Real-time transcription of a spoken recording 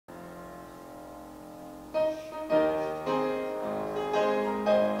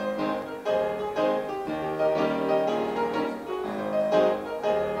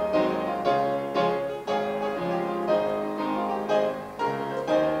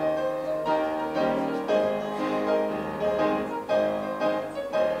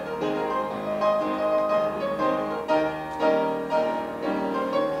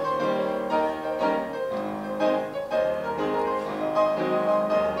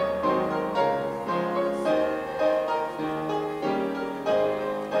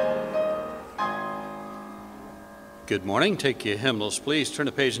Good morning. Take your hymnals, please. Turn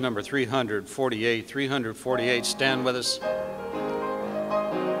to page number 348. 348, stand with us.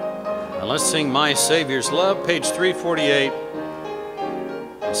 And let's sing My Savior's Love, page 348.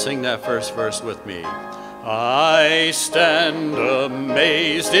 And sing that first verse with me. I stand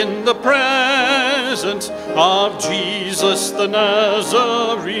amazed in the presence of Jesus the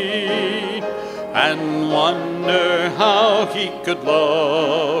Nazarene, and wonder how he could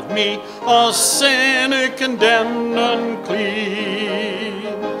love me, a sinner condemned unclean.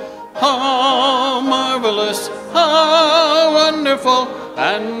 How marvelous, how wonderful,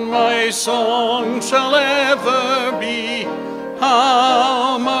 and my song shall ever be.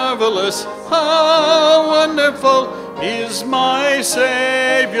 How marvelous, how wonderful is my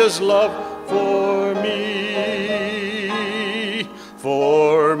Savior's love for me.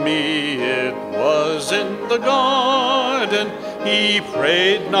 For me it was in the garden, he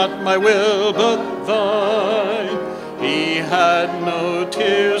prayed not my will but thine. He had no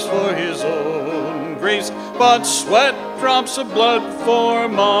tears for his own grace, but sweat drops of blood for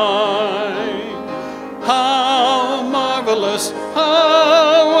mine. How marvelous,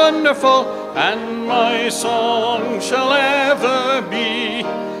 how wonderful, and my song shall ever be.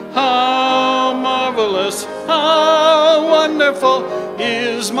 How marvelous, how wonderful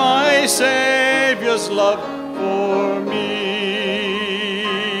is my Savior's love for me.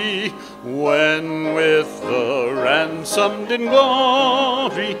 When with the ransomed in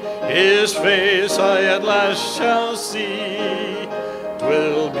glory his face I at last shall see,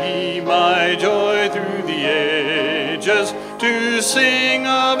 'twill be my joy through the ages to sing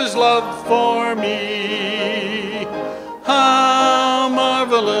of his love for me. How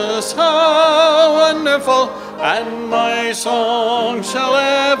marvelous, how wonderful, and my song shall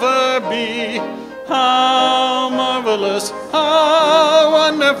ever be. How marvelous, how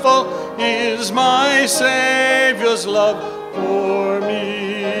wonderful is my Savior's love for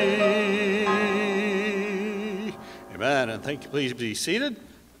me. Amen, and thank you. Please be seated.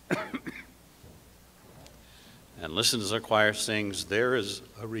 And listen as our choir sings, There is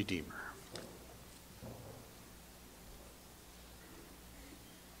a Redeemer.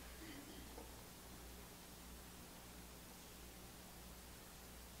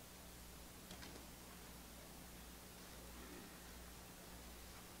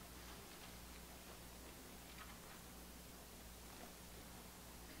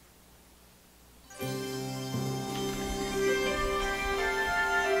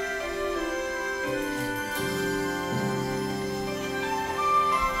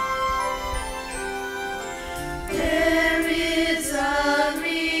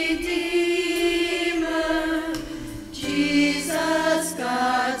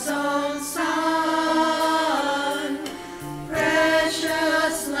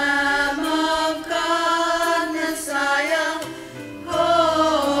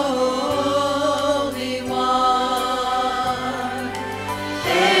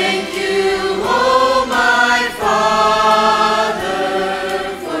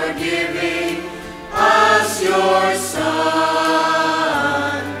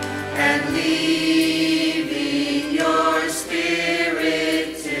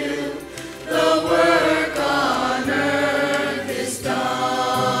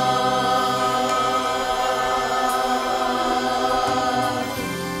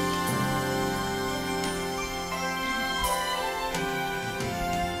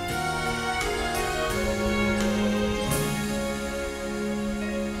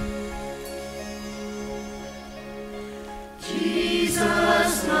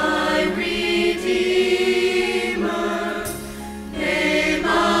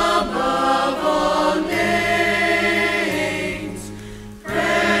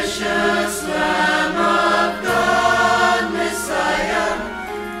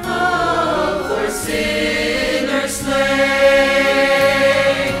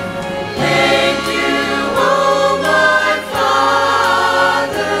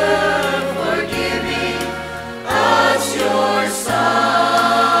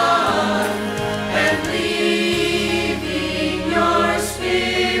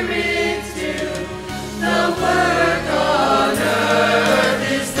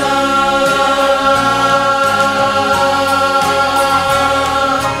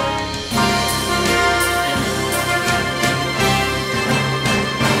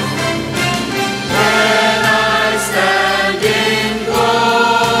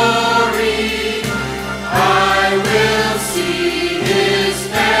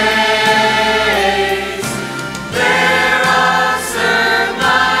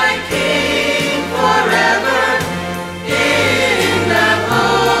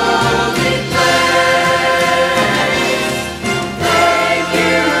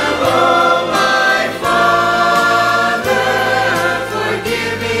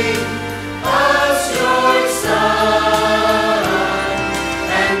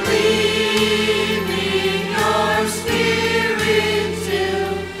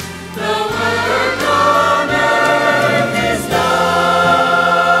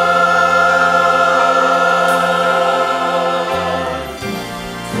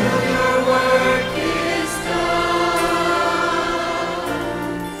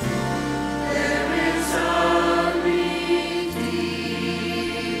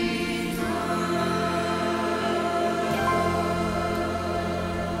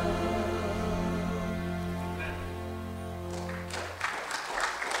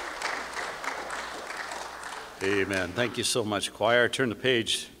 Amen. Thank you so much, choir. Turn to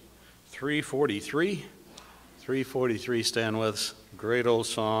page 343. 343, stand with us. Great old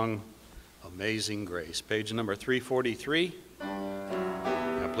song, Amazing Grace. Page number 343.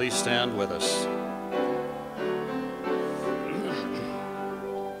 Now please stand with us.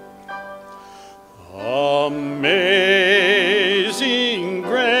 Amazing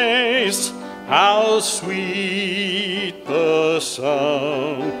grace, how sweet the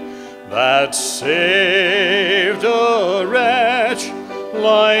sound that saved a wretch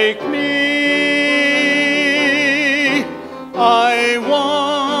like me. I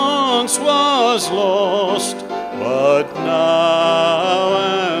once was lost, but now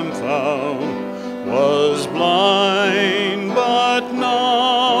am found, was blind, but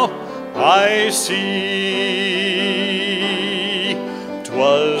now I see.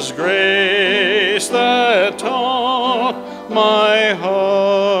 'Twas grace that taught my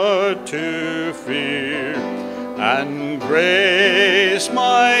heart to fear, and grace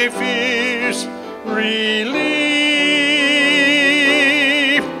my fears relieve.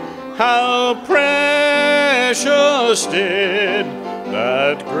 How precious did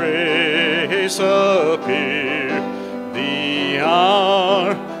that grace appear the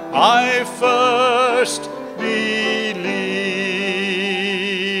hour I first believed.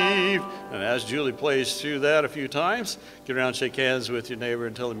 And as Julie plays through that a few times, get around, shake hands with your neighbor,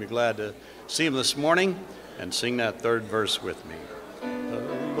 and tell them you're glad to see him this morning, and sing that third verse with me.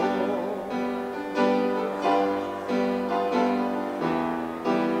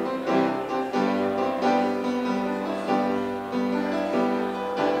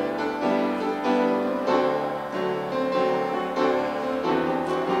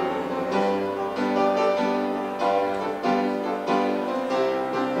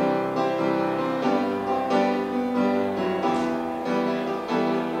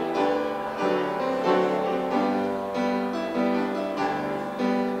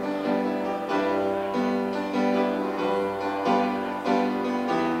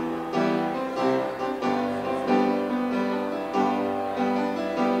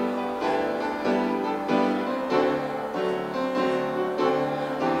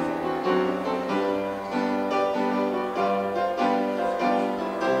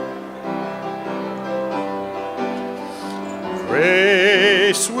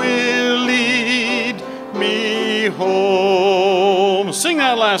 Grace will lead me home. Sing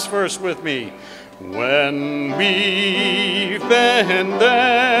that last verse with me. When we've been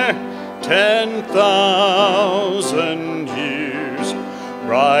there 10,000 years,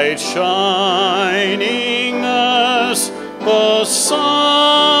 bright shining as the sun,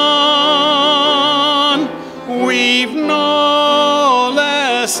 we've no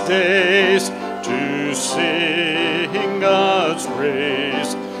less days to sing God's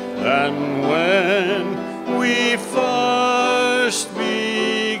praise than when we first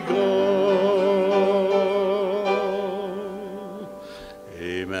begun.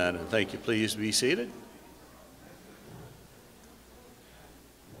 Amen. And thank you. Please be seated.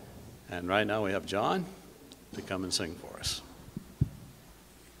 And right now we have John to come and sing for us.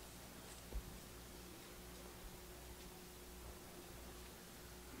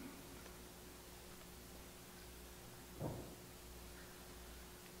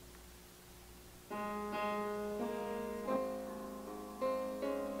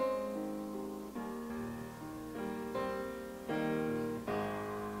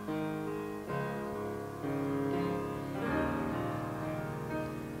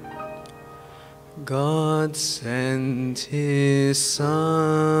 God sent his Son,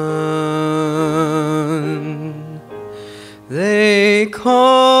 they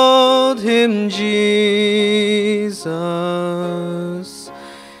called him Jesus.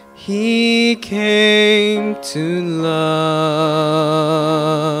 He came to love,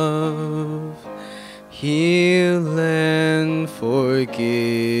 heal and forgive.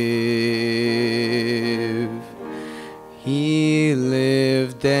 He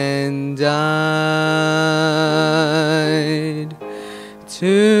lived and died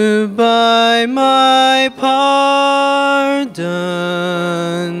to buy my pardon.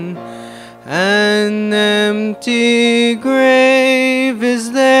 An empty grave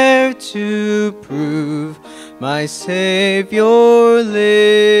is there to prove my Savior lives.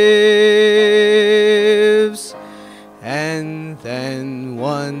 And then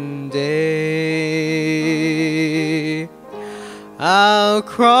one day I'll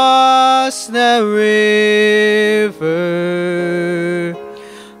cross the river,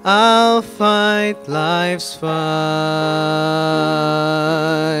 I'll fight life's fight,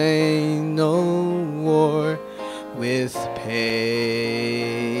 no war with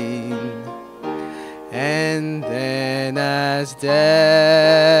pain. And then as death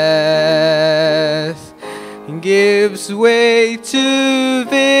gives way to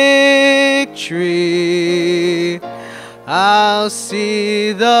victory, I'll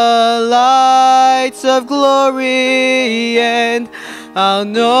see the lights of glory, and I'll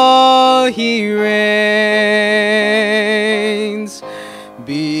know He reigns.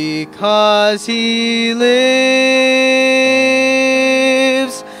 Because He lives,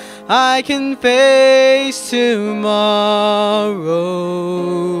 I can face tomorrow.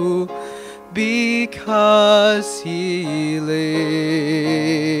 Because He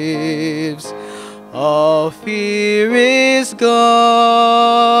lives, all fear is gone.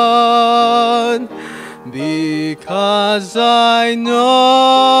 Because I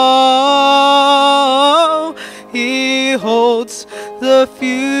know He holds the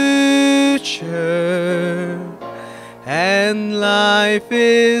future, and life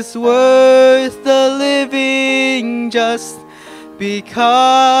is worth the living just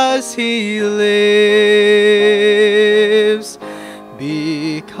because He lives.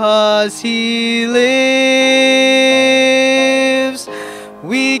 Because He lives,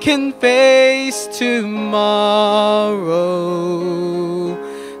 we can face tomorrow.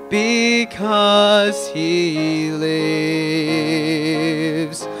 Because He lives,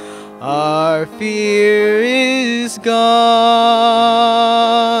 our fear is gone.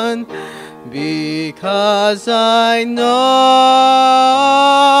 Because I know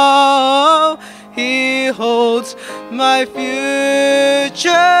He holds my future,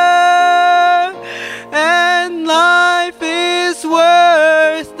 and life is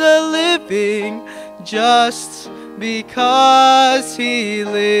worth the living just because He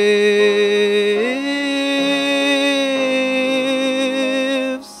lives.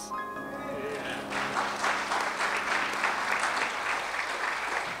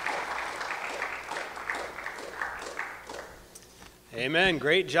 Amen.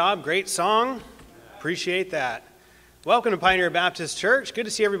 Great job. Great song. Appreciate that. Welcome to Pioneer Baptist Church. Good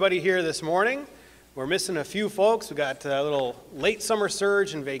to see everybody here this morning. We're missing a few folks. We got a little late summer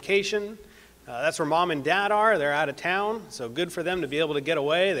surge and vacation. That's where Mom and Dad are. They're out of town, so good for them to be able to get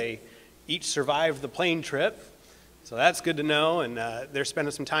away. They each survived the plane trip, so that's good to know, and they're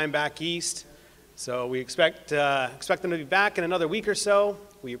spending some time back east. So we expect them to be back in another week or so.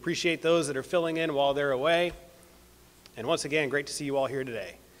 We appreciate those that are filling in while they're away. And once again, great to see you all here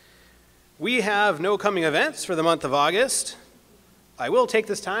today. We have no coming events for the month of August. I will take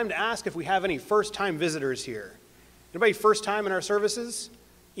this time to ask if we have any first-time visitors here. Anybody first time in our services?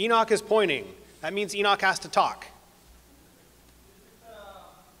 Enoch is pointing. That means Enoch has to talk.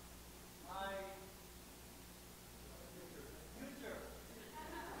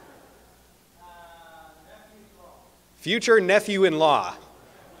 Future nephew-in-law.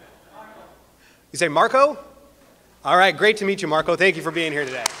 You say Marco? All right, great to meet you, Marco. Thank you for being here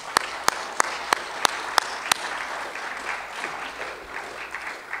today.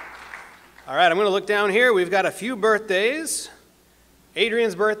 All right, I'm going to look down here. We've got a few birthdays.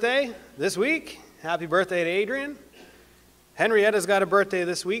 Adrian's birthday this week. Happy birthday to Adrian. Henrietta's got a birthday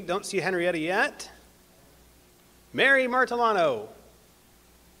this week. Don't see Henrietta yet. Mary Martellano.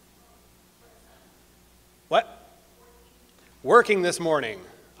 What? Working this morning.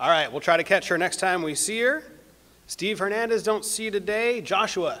 All right, we'll try to catch her next time we see her. Steve Hernandez, don't see you today.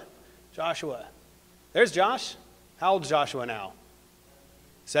 Joshua. There's Josh. How old's Joshua now?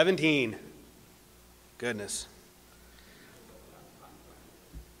 17. Goodness.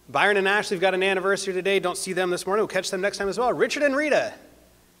 Byron and Ashley have got an anniversary today. Don't see them this morning. We'll catch them next time as well. Richard and Rita.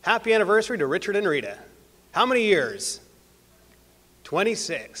 Happy anniversary to Richard and Rita. How many years?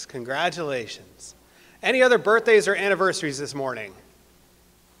 26. Congratulations. Any other birthdays or anniversaries this morning?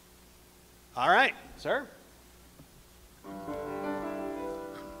 All right, sir.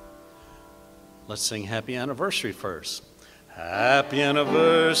 Let's sing happy anniversary first. Happy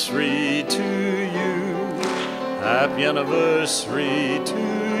anniversary to you. Happy anniversary to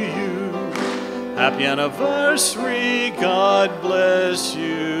you. Happy anniversary, God bless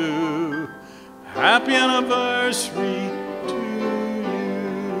you. Happy anniversary to you.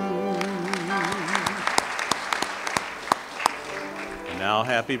 And now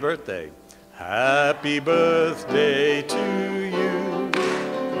happy birthday. Happy birthday to you.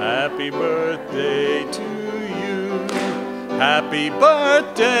 Happy birthday to you. Happy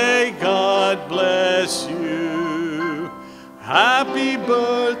birthday, God bless you. Happy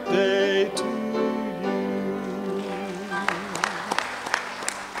birthday to you.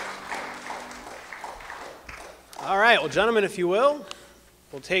 All right, well, gentlemen, if you will,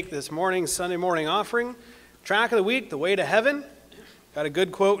 we'll take this morning's Sunday morning offering. Track of the week, the way to heaven. Got a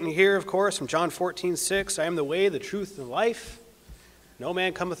good quote in here, of course, from John 14:6. I am the way, the truth, and the life. No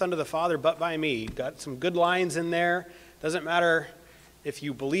man cometh unto the Father but by me. Got some good lines in there. Doesn't matter if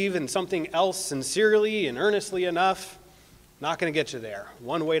you believe in something else sincerely and earnestly enough, not going to get you there.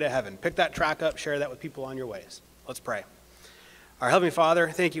 One way to heaven. Pick that track up, share that with people on your ways. Let's pray. Our Heavenly Father,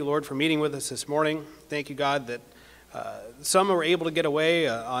 thank you, Lord, for meeting with us this morning. Thank you, God, that some were able to get away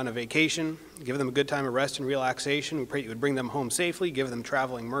on a vacation. Give them a good time of rest and relaxation. We pray you would bring them home safely. Give them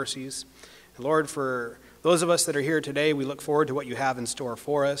traveling mercies. And Lord, for those of us that are here today, we look forward to what you have in store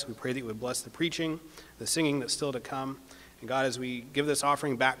for us. We pray that you would bless the preaching, the singing that's still to come. And God, as we give this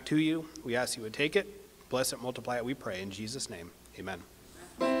offering back to you, we ask you would take it, bless it, multiply it, we pray. In Jesus' name, amen.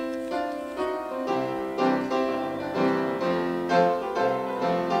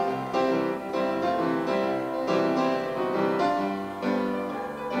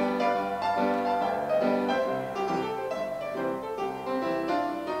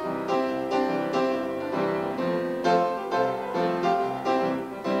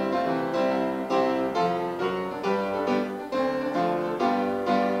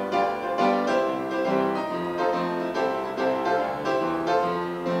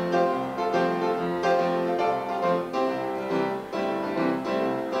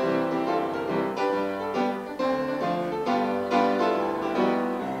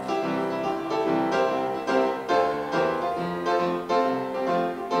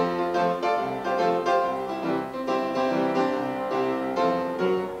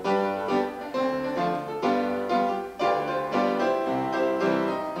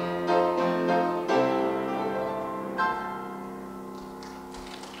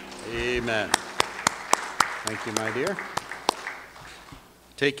 Amen. Thank you, my dear.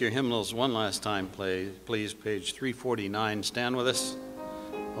 Take your hymnals one last time, please. Page 349. Stand with us.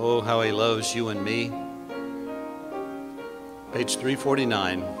 Oh, how he loves you and me. Page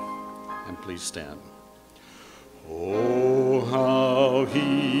 349. And please stand. Oh, how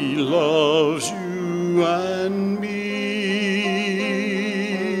he loves you and me.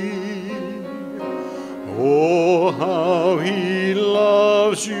 Oh, how he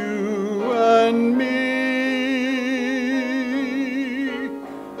loves you and me.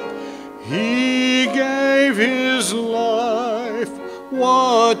 He gave his life,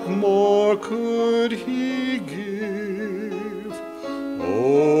 what more could he give?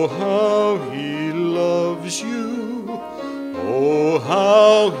 Oh, how he loves you, oh,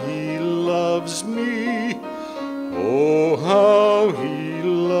 how he loves me, oh, how he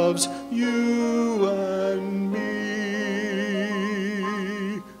loves you and me.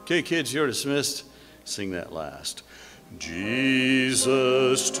 Okay, kids, you're dismissed. Sing that last.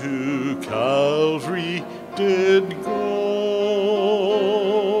 Jesus to Calvary did go,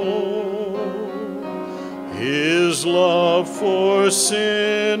 his love for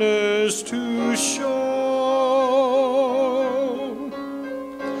sinners to show.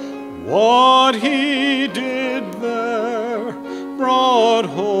 What he did there brought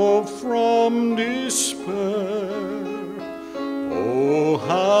hope from despair. Oh,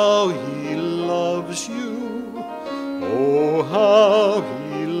 how he loves you. Oh, how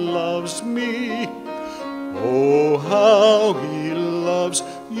he loves me. Oh, how he loves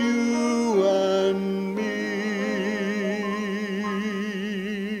you and me.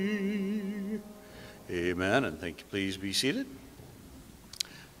 Amen, and thank you. Please be seated.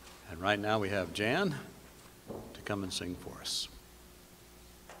 And right now we have Jan to come and sing for us.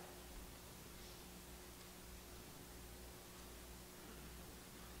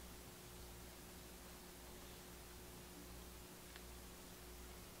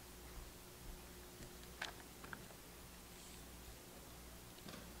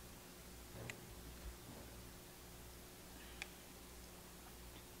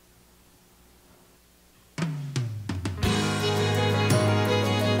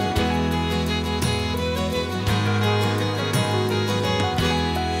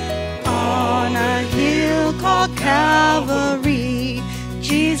 Called Calvary,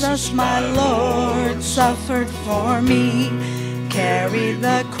 Jesus my Lord suffered for me, carried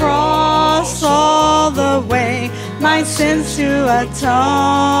the cross all the way, my sins to atone.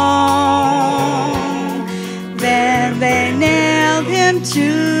 Then they nailed him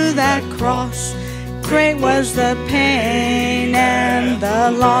to that cross, great was the pain and the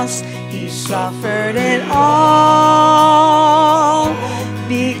loss, he suffered it all.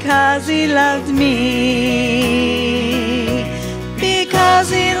 Because he loved me, because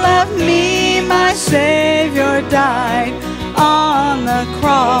he loved me, my Savior died, on the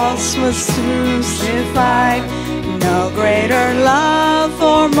cross was crucified. No greater love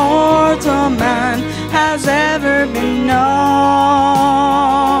for mortal man has has ever been known.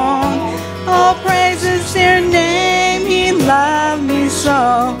 Oh, praises your name, he loved me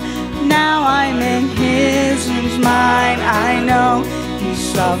so. Now I'm in his, who's mine, I know. He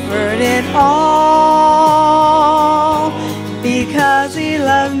suffered it all because he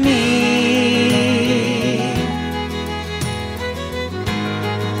loved me.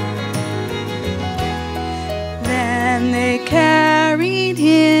 Then they carried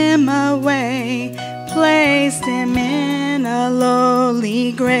him away, placed him in a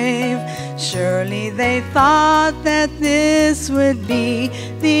lowly grave. Surely they thought that this would be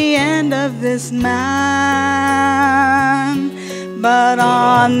the end of this man. But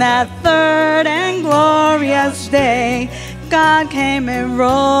on that third and glorious day, God came and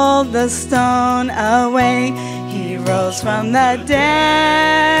rolled the stone away. He rose from the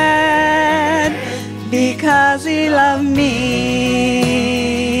dead because he loved me.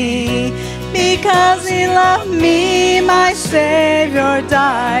 Because he loved me, my Savior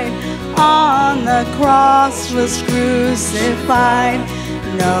died. On the cross was crucified.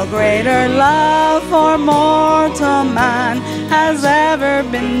 No greater love for mortal man has ever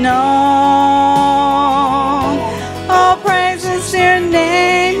been known. Oh, praises your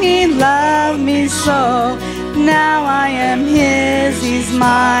name, he loved me so. Now I am his, he's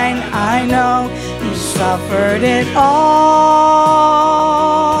mine, I know. He suffered it all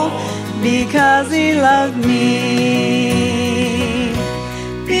because he loved me.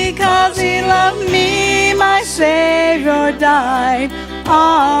 Because he loved me, my Savior died.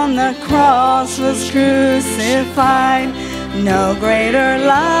 On the cross was crucified. No greater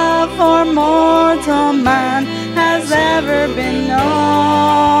love for mortal man has ever been known.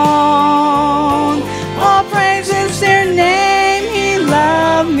 Oh, praises your name, he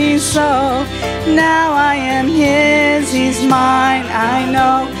loved me so. Now I am his, he's mine, I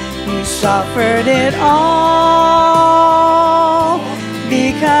know. He suffered it all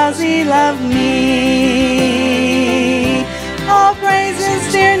because he loved me. Oh,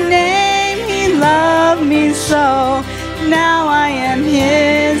 praises your name, he loved me so. Now I am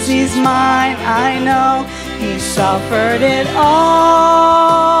his, he's mine, I know. He suffered it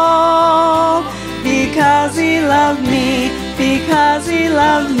all because he loved me, because he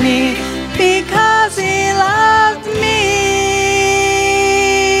loved me, because he loved me.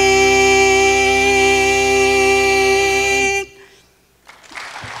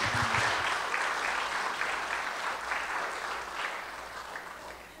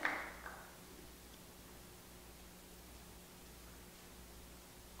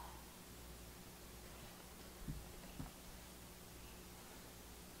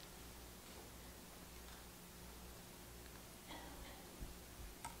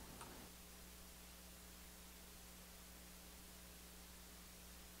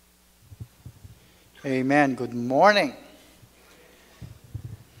 Amen. Good morning.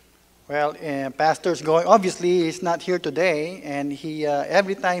 Well, pastor's going. Obviously, he's not here today, and he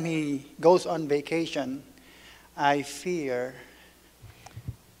every time he goes on vacation, I fear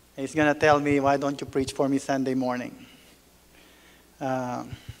he's gonna tell me, "Why don't you preach for me Sunday morning?" And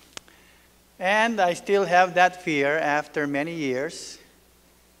I still have that fear after many years,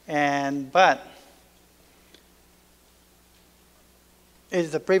 but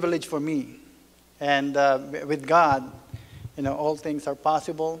it's a privilege for me. And with God, all things are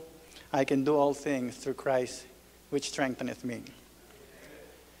possible. I can do all things through Christ, which strengtheneth me.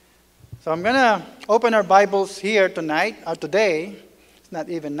 So I'm going to open our Bibles here tonight, or today. It's not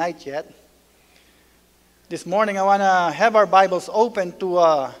even night yet. This morning, I want to have our Bibles open to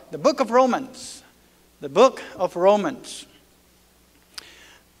the book of Romans. The book of Romans.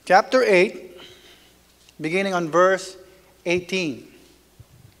 Chapter 8, beginning on verse 18.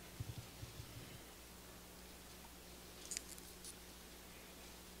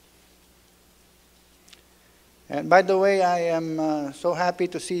 And by the way, I am so happy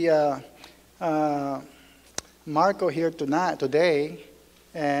to see Marco here today,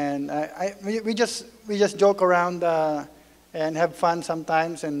 and we just joke around and have fun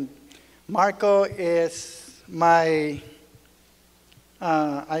sometimes. And Marco is my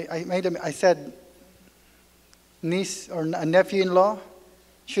I said niece or a nephew-in-law,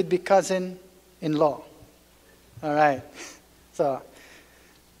 should be cousin-in-law. All right, so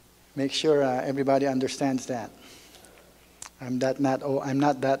make sure everybody understands that. I'm not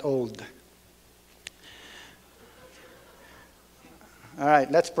that old. All right,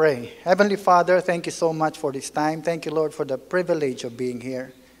 let's pray. Heavenly Father, thank you so much for this time. Thank you, Lord, for the privilege of being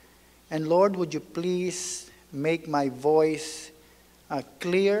here. And Lord, would you please make my voice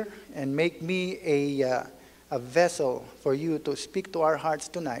clear and make me a vessel for you to speak to our hearts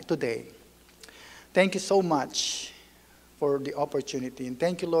today. Thank you so much for the opportunity. And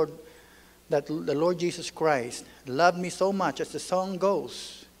thank you, Lord, that the Lord Jesus Christ loved me so much, as the song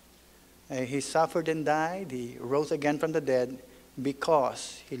goes. He suffered and died. He rose again from the dead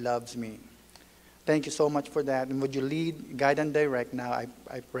because he loves me. Thank you so much for that. And would you lead, guide, and direct now?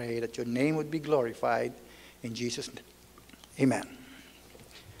 I pray that your name would be glorified. In Jesus' name, amen.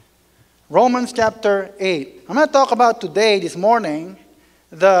 Romans chapter 8. I'm going to talk about today, this morning,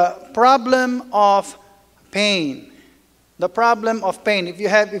 the problem of pain. The problem of pain. If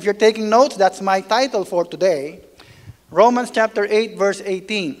you're taking notes, that's my title for today. Romans chapter 8, verse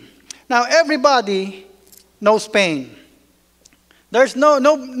 18. Now, everybody knows pain. There's no,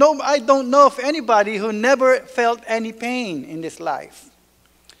 I don't know of anybody who never felt any pain in this life.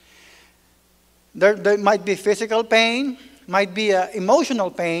 There might be physical pain, might be emotional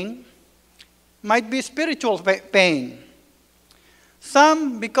pain, might be spiritual pain.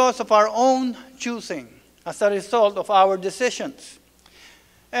 Some because of our own choosing, as a result of our decisions.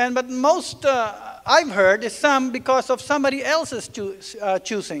 But most I've heard is some because of somebody else's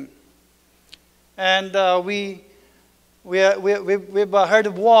choosing. And we've heard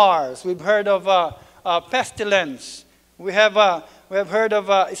of wars. We've heard of pestilence. We have heard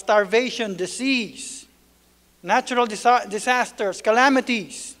of starvation, disease, natural disasters,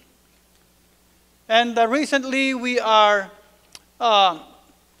 calamities. And recently we are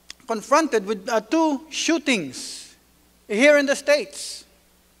confronted with 2 shootings here in the States.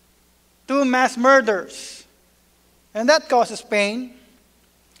 2 mass murders. And that causes pain.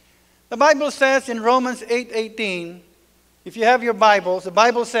 The Bible says in Romans 8:18, if you have your Bibles, the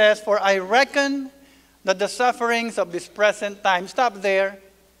Bible says, "For I reckon that the sufferings of this present time," stop there,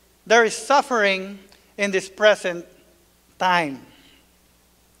 there is suffering in this present time.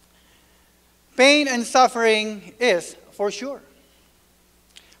 Pain and suffering is for sure.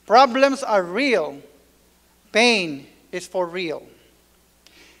 Problems are real. Pain is for real.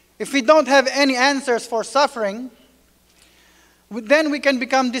 If we don't have any answers for suffering, then we can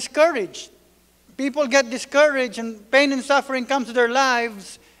become discouraged. People get discouraged and pain and suffering comes to their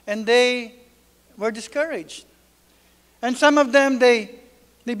lives and they were discouraged. And some of them, they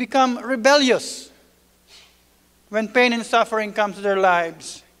become rebellious when pain and suffering comes to their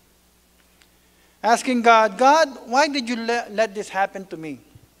lives. Asking God, "God, why did you let this happen to me?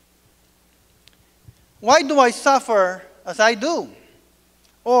 Why do I suffer as I do?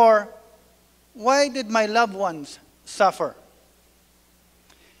 Or why did my loved ones suffer?"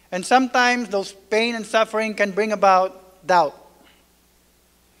 And sometimes those pain and suffering can bring about doubt.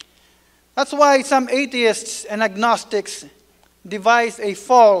 That's why some atheists and agnostics devise a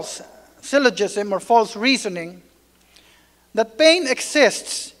false syllogism or false reasoning that pain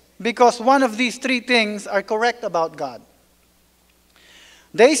exists because one of these 3 things are correct about God.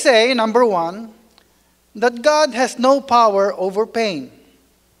 They say, number 1, that God has no power over pain.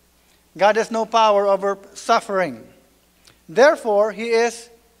 God has no power over suffering. Therefore, He is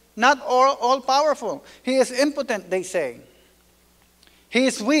not all-powerful. He is impotent, they say. He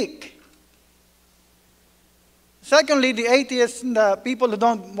is weak. Secondly, the atheists and the people who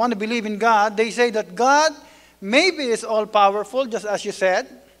don't want to believe in God, they say that God maybe is all-powerful, just as you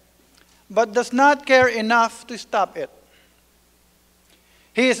said, but does not care enough to stop it.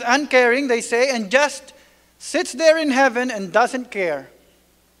 He is uncaring, they say, and just sits there in heaven and doesn't care.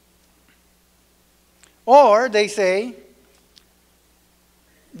 Or, they say,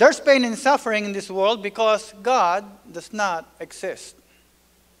 there's pain and suffering in this world because God does not exist.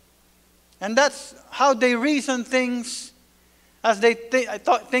 And that's how they reason things as they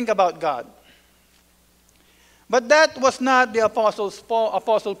think about God. But that was not the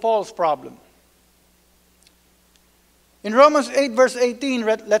Apostle Paul's problem. In Romans 8, verse 18,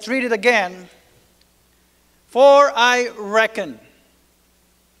 let's read it again. "For I reckon."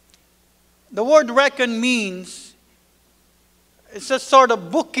 The word reckon means, it's a sort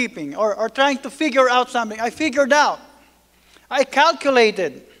of bookkeeping or trying to figure out something. I figured out. I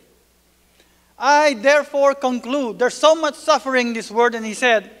calculated. I therefore conclude. There's so much suffering in this word, and he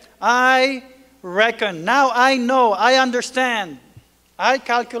said, "I reckon." Now I know. I understand. I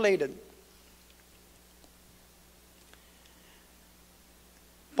calculated.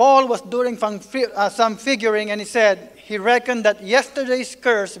 Paul was doing some figuring, and he said he reckoned that yesterday's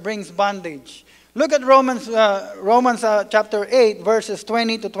curse brings bondage. Look at Romans chapter 8, verses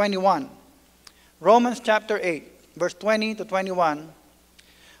 20 to 21. Romans chapter 8, verse 20 to 21.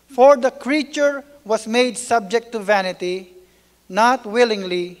 "For the creature was made subject to vanity, not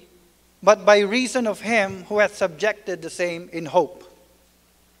willingly, but by reason of him who hath subjected the same in hope.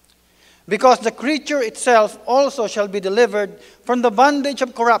 Because the creature itself also shall be delivered from the bondage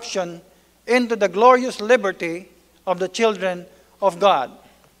of corruption into the glorious liberty of the children of God.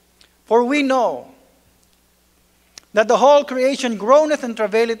 For we know that the whole creation groaneth and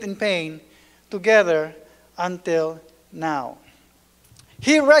travaileth in pain together until now.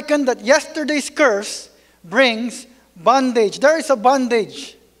 He reckoned that yesterday's curse brings bondage. There is a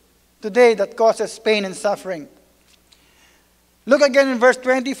bondage today that causes pain and suffering. Look again in verse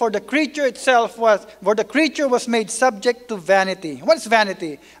 20. For the creature was made subject to vanity. What is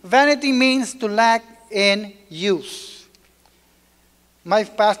vanity? Vanity means to lack in use. My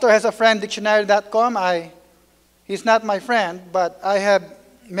pastor has a friend, dictionary.com. He's not my friend, but I have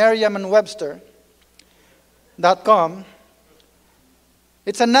Merriam-Webster.com.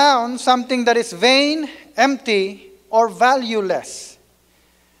 It's a noun, something that is vain, empty, or valueless.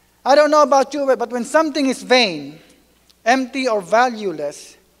 I don't know about you, but when something is vain, empty, or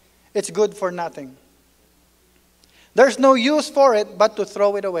valueless, it's good for nothing. There's no use for it but to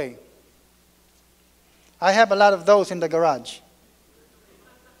throw it away. I have a lot of those in the garage.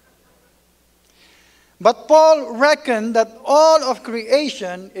 But Paul reckoned that all of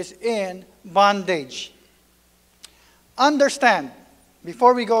creation is in bondage. Understand,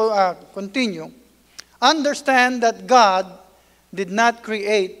 before we continue, understand that God did not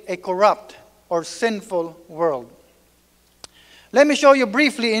create a corrupt or sinful world. Let me show you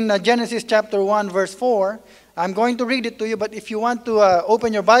briefly in Genesis chapter 1, verse 4. I'm going to read it to you, but if you want to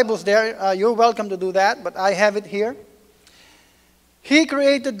open your Bibles there, you're welcome to do that, but I have it here. He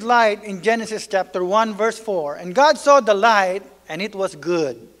created light in Genesis chapter 1, verse 4. And God saw the light, and it was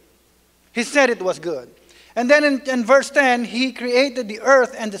good. He said it was good. And then in verse 10, He created the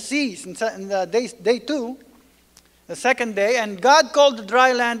earth and the seas in day 2, the second day. And God called the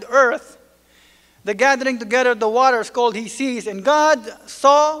dry land earth. The gathering together of the waters called He seas. And God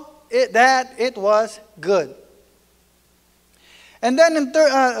saw that it was good. And then in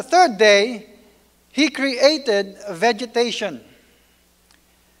third day, He created vegetation.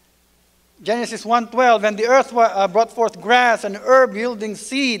 Genesis 1:12, and the earth brought forth grass and herb yielding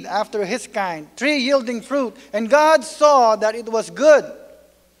seed after his kind, tree yielding fruit, and God saw that it was good.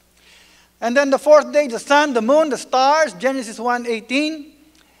 And then the fourth day, the sun, the moon, the stars, Genesis 1:18,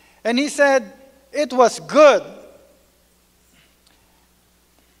 and He said, it was good.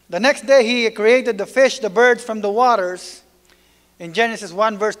 The next day, He created the fish, the birds from the waters, in Genesis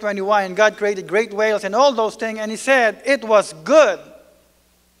 1, verse 21, and God created great whales and all those things, and He said, it was good.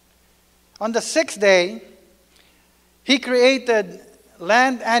 On the sixth day, He created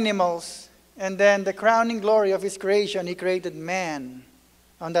land animals, and then the crowning glory of His creation, He created man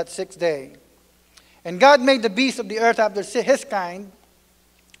on that sixth day. And God made the beasts of the earth after His kind,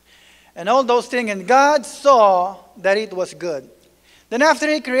 and all those things, and God saw that it was good. Then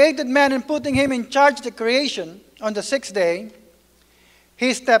after He created man and putting him in charge of the creation on the sixth day,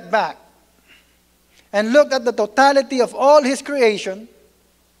 He stepped back and looked at the totality of all His creation.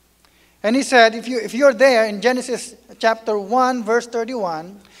 And He said, if you're there in Genesis chapter 1, verse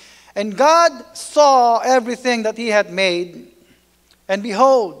 31, and God saw everything that He had made, and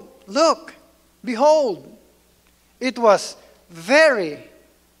behold, look, behold, it was very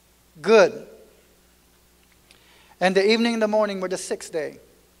good. And the evening and the morning were the sixth day.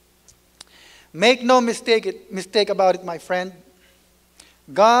 Make no mistake about it, my friend.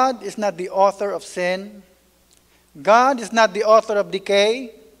 God is not the author of sin. God is not the author of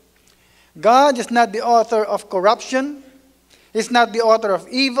decay. God is not the author of corruption. He's not the author of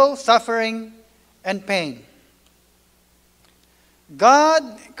evil, suffering, and pain. God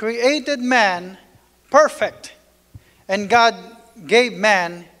created man perfect, and God gave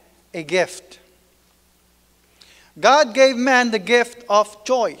man a gift. God gave man the gift of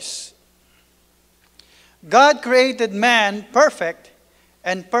choice. God created man perfect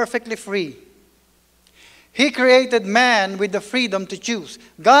and perfectly free. He created man with the freedom to choose.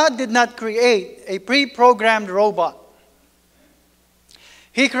 God did not create a pre-programmed robot.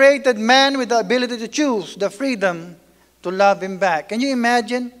 He created man with the ability to choose, the freedom to love Him back. Can you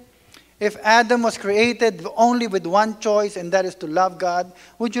imagine if Adam was created only with one choice, and that is to love God?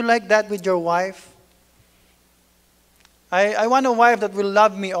 Would you like that with your wife? I want a wife that will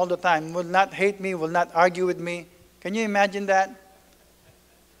love me all the time, will not hate me, will not argue with me. Can you imagine that?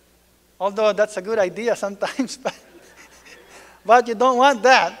 Although that's a good idea sometimes, but you don't want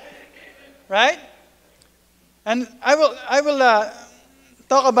that, right? And I will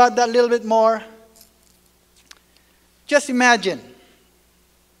talk about that a little bit more. Just imagine.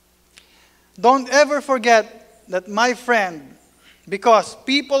 Don't ever forget that, my friend, because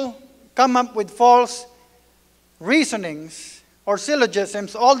people come up with false reasonings or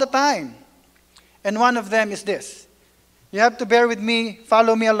syllogisms all the time. And one of them is this: You have to bear with me.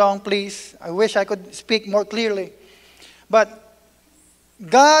 Follow me along, please. I wish I could speak more clearly. But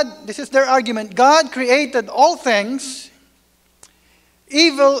God, this is their argument, God created all things.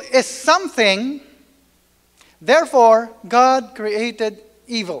 Evil is something. Therefore, God created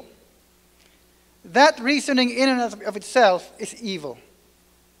evil. That reasoning in and of itself is evil.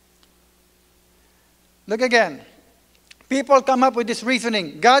 Look again. People come up with this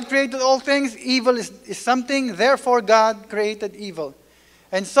reasoning. God created all things. Evil is something. Therefore, God created evil.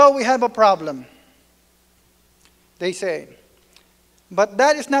 And so we have a problem. They say. But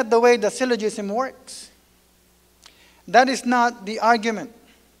that is not the way the syllogism works. That is not the argument.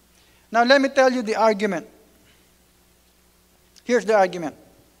 Now let me tell you the argument. Here's the argument.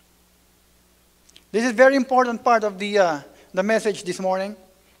 This is a very important part of the message this morning.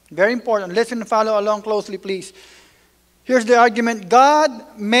 Very important. Listen and follow along closely, please. Here's the argument.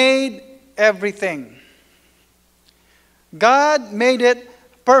 God made everything. God made it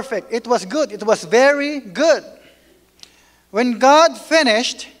perfect. It was good. It was very good. When God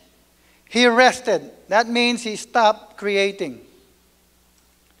finished, He rested. That means He stopped creating.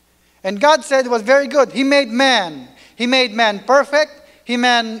 And God said it was very good. He made man. He made man perfect. He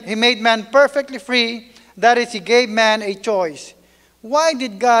made man perfectly free. That is, He gave man a choice. Why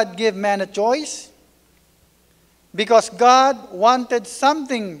did God give man a choice? Because God wanted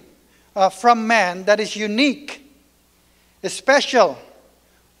something from man that is unique, special,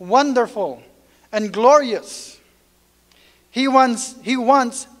 wonderful, and glorious. He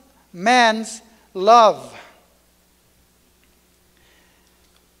wants man's love.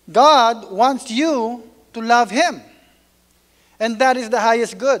 God wants you to love Him. And that is the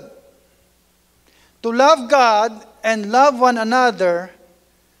highest good. To love God and love one another.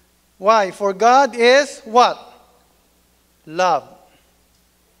 Why? For God is what? Love.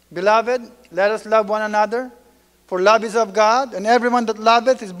 Beloved, let us love one another. For love is of God, and everyone that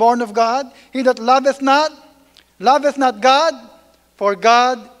loveth is born of God. He that loveth not God, for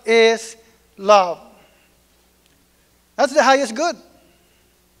God is love. That's the highest good.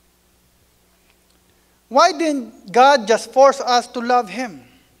 Why didn't God just force us to love Him?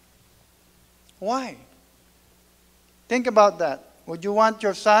 Why? Think about that. Would you want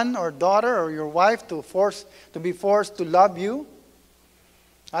your son or daughter or your wife to be forced to love you?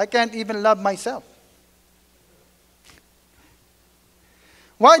 I can't even love myself.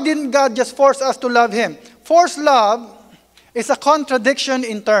 Why didn't God just force us to love Him? Forced love is a contradiction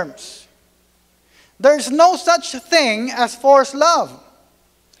in terms. There is no such thing as forced love.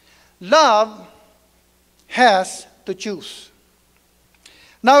 Love has to choose.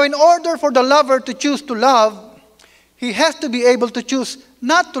 Now, in order for the lover to choose to love, he has to be able to choose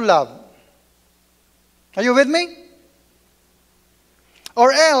not to love. Are you with me?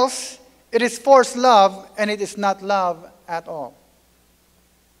 Or else, it is forced love and it is not love at all.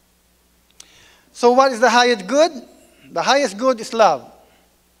 So what is the highest good? The highest good is love.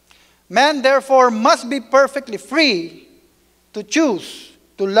 Man, therefore, must be perfectly free to choose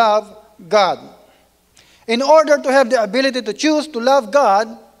to love God. In order to have the ability to choose to love God,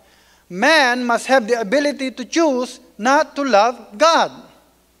 man must have the ability to choose not to love God.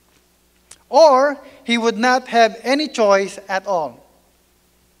 Or he would not have any choice at all.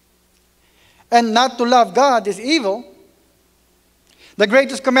 And not to love God is evil. The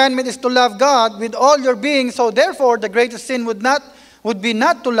greatest commandment is to love God with all your being, so therefore the greatest sin would be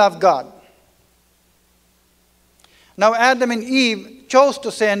not to love God. Now Adam and Eve chose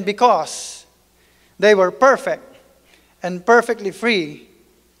to sin because they were perfect and perfectly free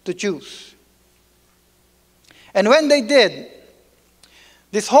to choose. And when they did,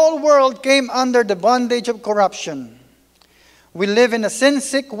 this whole world came under the bondage of corruption. We live in a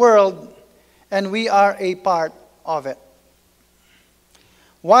sin-sick world, and we are a part of it.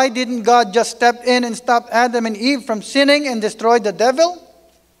 Why didn't God just step in and stop Adam and Eve from sinning and destroy the devil?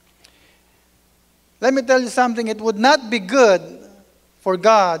 Let me tell you something. It would not be good for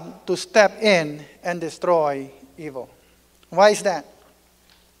God to step in and destroy evil. Why is that?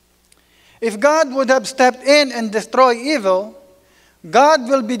 If God would have stepped in and destroyed evil, God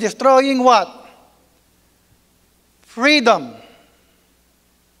will be destroying what? Freedom.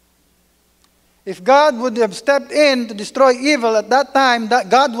 If God would have stepped in to destroy evil at that time, that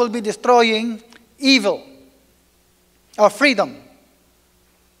God will be destroying evil or freedom.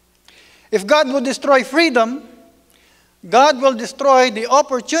 If God would destroy freedom, God will destroy the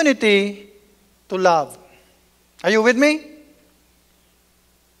opportunity to love. Are you with me?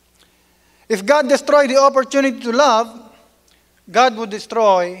 If God destroyed the opportunity to love, God would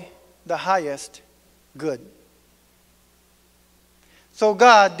destroy the highest good. So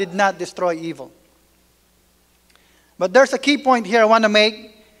God did not destroy evil. But there's a key point here I want to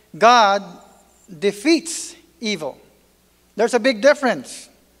make. God defeats evil. There's a big difference.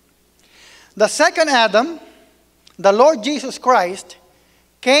 The second Adam, the Lord Jesus Christ,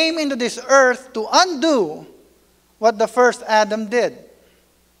 came into this earth to undo what the first Adam did.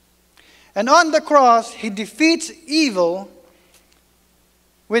 And on the cross, he defeats evil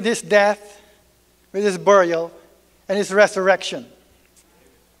with his death, with his burial, and his resurrection.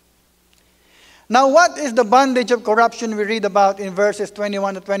 Now, what is the bondage of corruption we read about in verses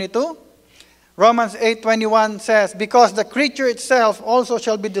 21 to 22? Romans 8:21 says, because the creature itself also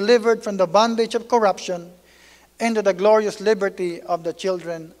shall be delivered from the bondage of corruption into the glorious liberty of the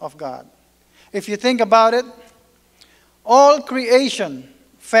children of God. If you think about it, all creation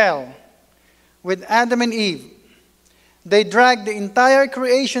fell with Adam and Eve. They dragged the entire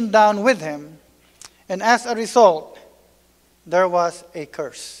creation down with him, and as a result, there was a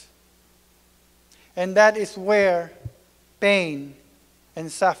curse. And that is where pain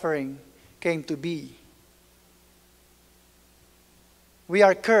and suffering came to be. We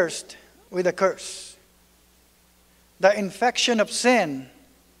are cursed with a curse. The infection of sin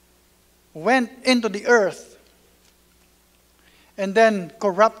went into the earth and then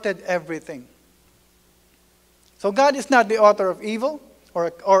corrupted everything. So God is not the author of evil,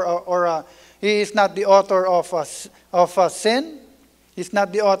 or He is not the author of sin. He's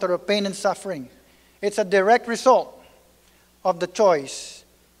not the author of pain and suffering. It's a direct result of the choice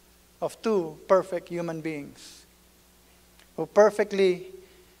of two perfect human beings who perfectly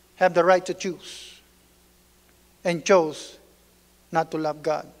have the right to choose and chose not to love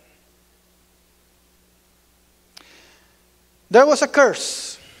God. There was a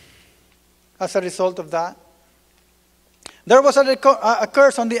curse as a result of that. There was a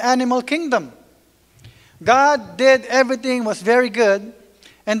curse on the animal kingdom. God did everything was very good.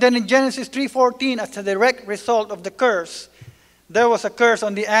 And then in Genesis 3:14, as a direct result of the curse, there was a curse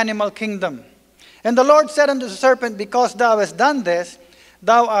on the animal kingdom. And the Lord said unto the serpent, because thou hast done this,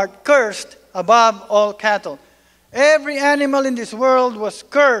 thou art cursed above all cattle. Every animal in this world was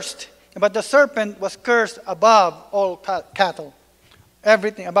cursed, but the serpent was cursed above all cattle.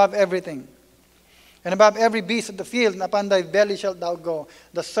 Everything, above everything. And above every beast of the field, and upon thy belly shalt thou go.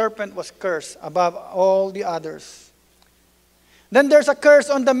 The serpent was cursed above all the others. Then there's a curse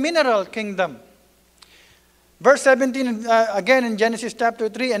on the mineral kingdom. Verse 17, again in Genesis chapter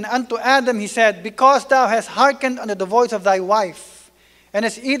 3, and unto Adam he said, because thou hast hearkened unto the voice of thy wife, and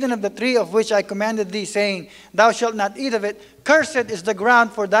hast eaten of the tree of which I commanded thee, saying, thou shalt not eat of it, cursed is the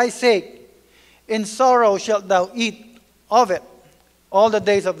ground for thy sake. In sorrow shalt thou eat of it all the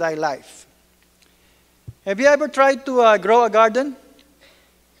days of thy life. Have you ever tried to grow a garden?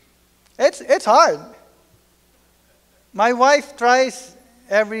 It's hard. My wife tries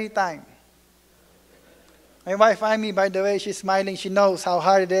every time. My wife, Amy, by the way, she's smiling. She knows how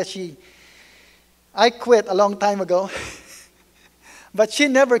hard it is. I quit a long time ago. But she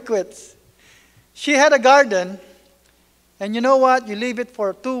never quits. She had a garden. And you know what? You leave it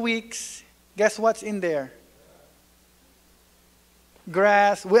for 2 weeks. Guess what's in there?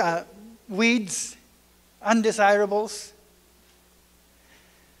 Grass, weeds, undesirables.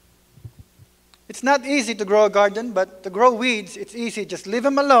 It's not easy to grow a garden, but to grow weeds, it's easy. Just leave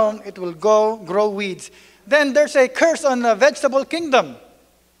them alone. It will grow weeds. Then there's a curse on the vegetable kingdom.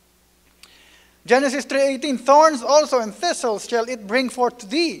 Genesis 3:18, thorns also and thistles shall it bring forth to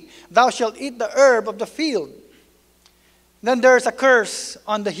thee. Thou shalt eat the herb of the field. Then there's a curse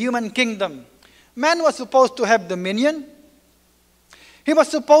on the human kingdom. Man was supposed to have dominion. He was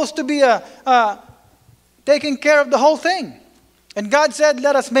supposed to be taking care of the whole thing. And God said,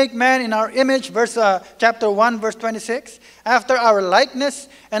 let us make man in our image, chapter 1, verse 26, after our likeness,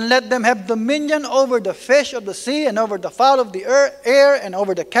 and let them have dominion over the fish of the sea, and over the fowl of the air, and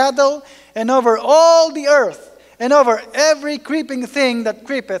over the cattle, and over all the earth, and over every creeping thing that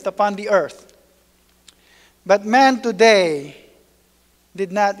creepeth upon the earth. But man today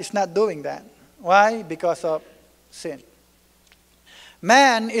is not doing that. Why? Because of sin.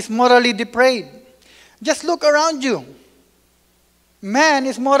 Man is morally depraved. Just look around you. Man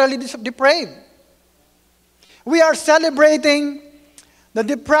is morally depraved. We are celebrating the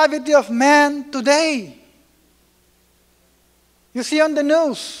depravity of man today. You see on the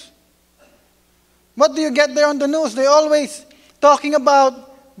news. What do you get there on the news? They always talking about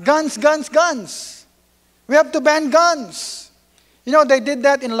guns, guns, guns. We have to ban guns. You know, they did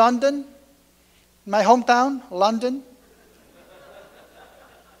that in London, my hometown, London.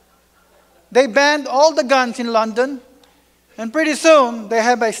 They banned all the guns in London. And pretty soon, they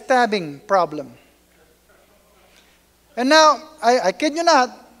have a stabbing problem. And now, I kid you not,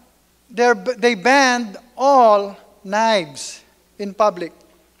 they banned all knives in public.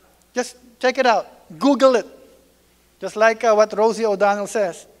 Just check it out. Google it. Just like what Rosie O'Donnell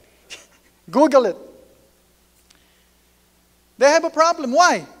says. Google it. They have a problem.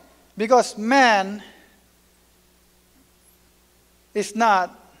 Why? Because man he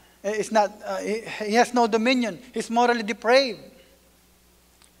has no dominion. He's morally depraved.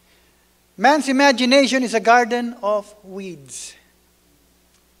 Man's imagination is a garden of weeds.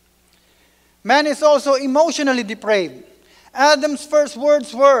 Man is also emotionally depraved. Adam's first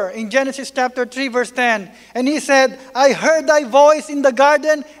words were in Genesis chapter 3 verse 10, and he said, I heard thy voice in the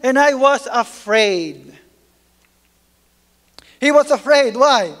garden and I was afraid. He was afraid.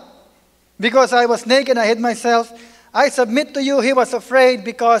 Why? Because I was naked, I hid myself. I submit to you, he was afraid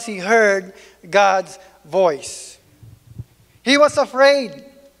because he heard God's voice. He was afraid.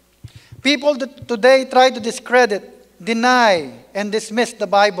 People today try to discredit, deny, and dismiss the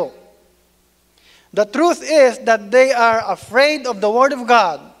Bible. The truth is that they are afraid of the Word of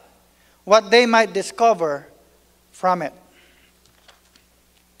God, what they might discover from it.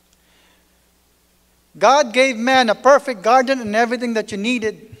 God gave man a perfect garden and everything that you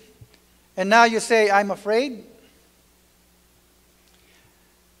needed, and now you say, I'm afraid?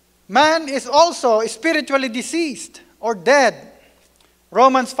 Man is also spiritually diseased or dead.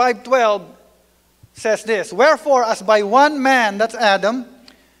 Romans 5:12 says this, wherefore, as by one man, that's Adam,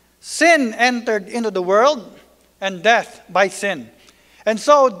 sin entered into the world, and death by sin. And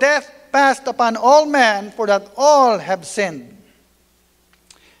so death passed upon all men, for that all have sinned.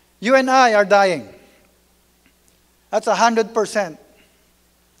 You and I are dying. That's 100%.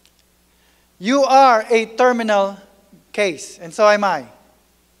 You are a terminal case, and so am I.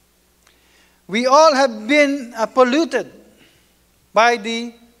 We all have been polluted by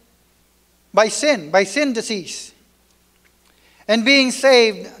sin disease. And being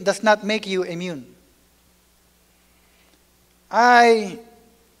saved does not make you immune. I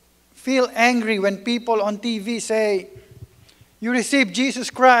feel angry when people on TV say, you receive Jesus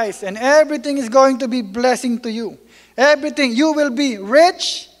Christ and everything is going to be blessing to you. Everything. You will be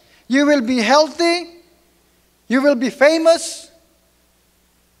rich. You will be healthy. You will be famous.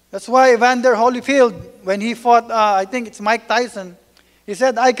 That's why Evander Holyfield, when he fought, I think it's Mike Tyson, he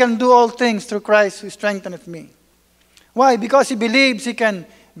said, I can do all things through Christ who strengtheneth me. Why? Because he believes he can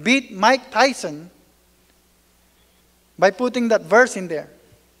beat Mike Tyson by putting that verse in there.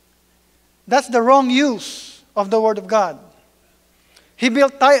 That's the wrong use of the Word of God. He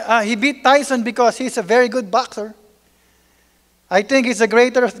beat Tyson because he's a very good boxer. I think he's the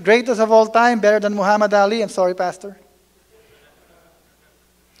greatest of all time, better than Muhammad Ali. I'm sorry, Pastor.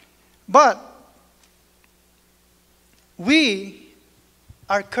 But we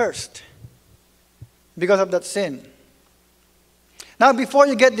are cursed because of that sin. Now, before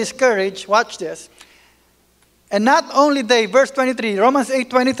you get discouraged, watch this. And not only they, verse 23, Romans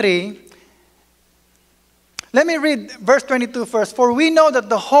 8:23. Let me read verse 22 first. For we know that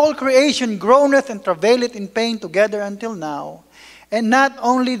the whole creation groaneth and travaileth in pain together until now. And not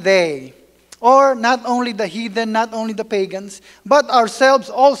only they, or not only the heathen, not only the pagans, but ourselves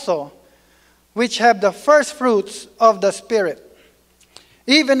also, which have the first fruits of the Spirit.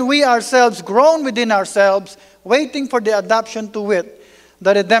 Even we ourselves groan within ourselves, waiting for the adoption, to wit,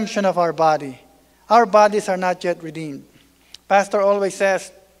 the redemption of our body. Our bodies are not yet redeemed. Pastor always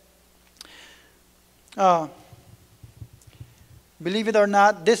says, believe it or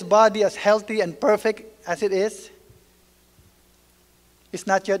not, this body, as healthy and perfect as it is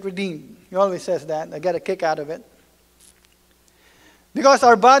not yet redeemed. He always says that. I get a kick out of it. Because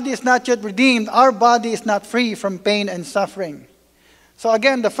our body is not yet redeemed, our body is not free from pain and suffering. So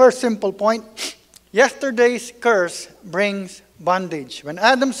again, the first simple point, yesterday's curse brings bondage. When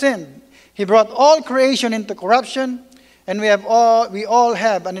Adam sinned, he brought all creation into corruption, and we all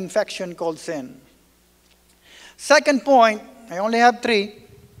have an infection called sin. Second point, I only have 3.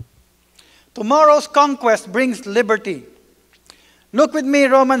 Tomorrow's conquest brings liberty. Look with me,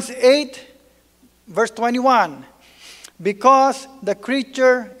 Romans 8, verse 21. Because the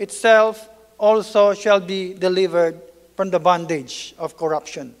creature itself also shall be delivered from the bondage of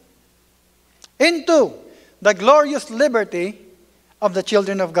corruption into the glorious liberty of the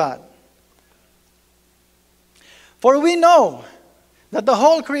children of God. For we know that the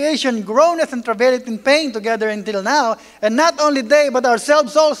whole creation groaneth and travaileth in pain together until now, and not only they, but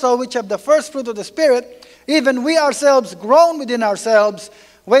ourselves also, which have the first fruit of the Spirit, even we ourselves groan within ourselves,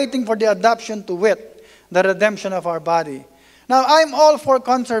 waiting for the adoption, to wit, the redemption of our body. Now, I'm all for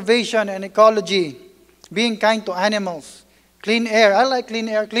conservation and ecology, being kind to animals, clean air. I like clean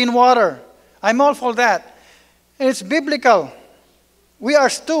air, clean water. I'm all for that. And it's biblical. We are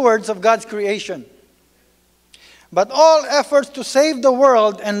stewards of God's creation. But all efforts to save the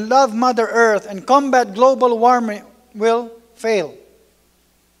world and love Mother Earth and combat global warming will fail.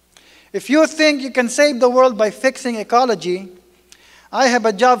 If you think you can save the world by fixing ecology, I have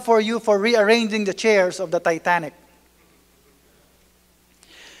a job for you for rearranging the chairs of the Titanic.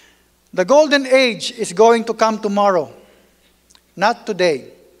 The golden age is going to come tomorrow, not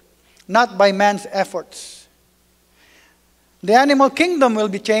today, not by man's efforts. The animal kingdom will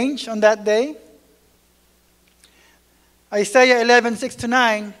be changed on that day. Isaiah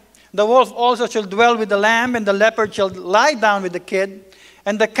 11:6-9, the wolf also shall dwell with the lamb, and the leopard shall lie down with the kid,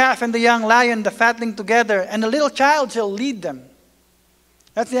 and the calf and the young lion, the fatling together, and the little child shall lead them.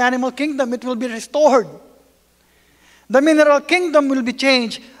 That's the animal kingdom. It will be restored. The mineral kingdom will be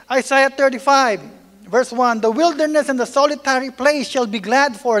changed. Isaiah 35:1, the wilderness and the solitary place shall be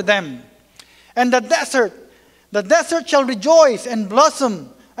glad for them. And the desert shall rejoice and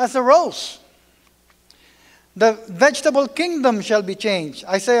blossom as a rose. The vegetable kingdom shall be changed.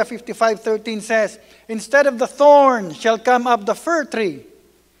 Isaiah 55:13 says, instead of the thorn shall come up the fir tree,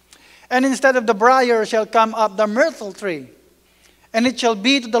 and instead of the briar shall come up the myrtle tree. And it shall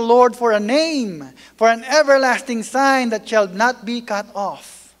be to the Lord for a name, for an everlasting sign that shall not be cut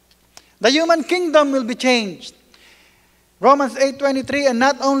off. The human kingdom will be changed. Romans 8:23, and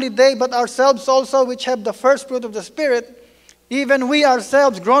not only they, but ourselves also, which have the first fruit of the Spirit, even we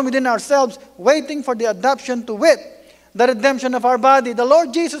ourselves, grown within ourselves, waiting for the adoption, to wit, the redemption of our body. The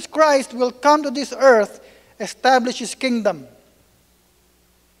Lord Jesus Christ will come to this earth, establish His kingdom.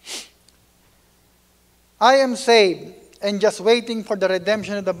 I am saved and just waiting for the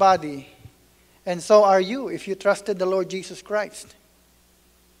redemption of the body. And so are you, if you trusted the Lord Jesus Christ.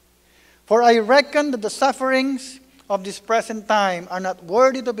 For I reckon that the sufferings of this present time are not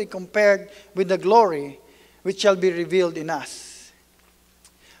worthy to be compared with the glory which shall be revealed in us.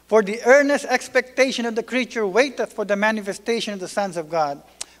 For the earnest expectation of the creature waiteth for the manifestation of the sons of God.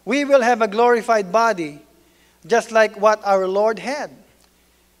 We will have a glorified body, just like what our Lord had.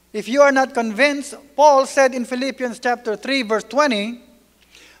 If you are not convinced, Paul said in Philippians chapter 3, verse 20,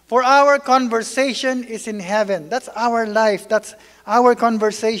 for our conversation is in heaven. That's our life. That's our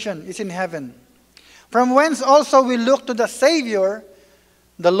conversation is in heaven. From whence also we look to the Savior,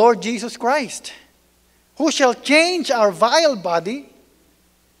 the Lord Jesus Christ, who shall change our vile body.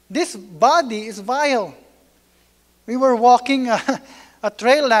 This body is vile. We were walking a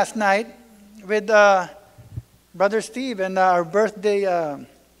trail last night with Brother Steve and our birthday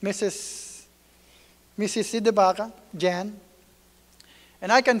Mrs. Sidebaca, Jan.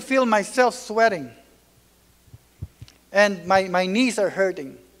 And I can feel myself sweating. And my knees are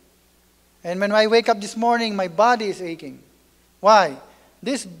hurting. And when I wake up this morning, my body is aching. Why?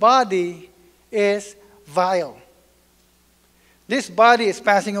 This body is vile. This body is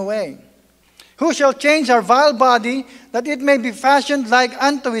passing away. Who shall change our vile body, that it may be fashioned like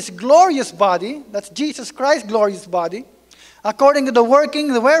unto His glorious body, that's Jesus Christ's glorious body, according to the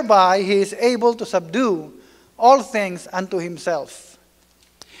working whereby He is able to subdue all things unto Himself.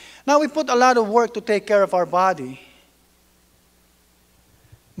 Now we put a lot of work to take care of our body.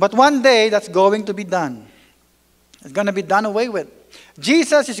 But one day that's going to be done. It's going to be done away with.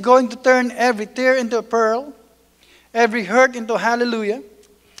 Jesus is going to turn every tear into a pearl, every hurt into a hallelujah,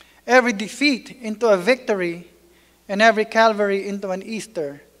 every defeat into a victory, and every Calvary into an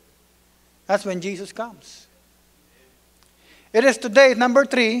Easter. That's when Jesus comes. It is today, number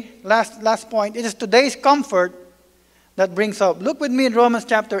 3, last point, it is today's comfort that brings hope. Look with me in Romans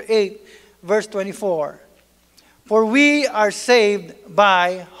chapter 8, verse 24. For we are saved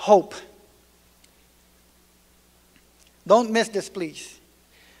by hope. Don't miss this, please.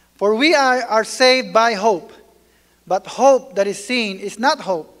 For we are saved by hope. But hope that is seen is not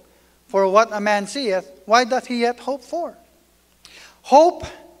hope. For what a man seeth, why doth he yet hope for? Hope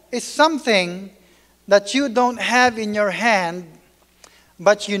is something that you don't have in your hand,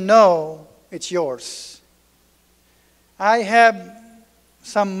 but you know it's yours. I have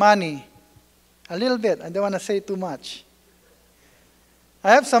some money. A little bit. I don't want to say too much.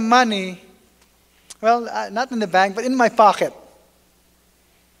 I have some money, well, not in the bank, but in my pocket.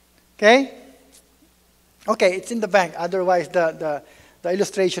 Okay? Okay, it's in the bank. Otherwise, the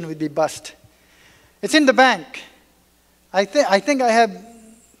illustration would be bust. It's in the bank. I think I have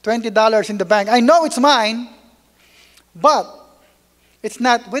 $20 in the bank. I know it's mine, but it's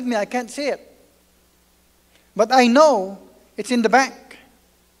not with me. I can't see it. But I know it's in the bank.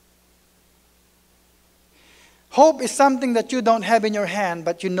 Hope is something that you don't have in your hand,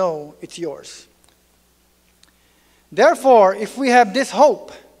 but you know it's yours. Therefore, if we have this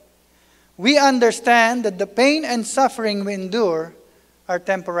hope, we understand that the pain and suffering we endure are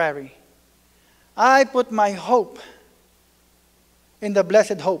temporary. I put my hope in the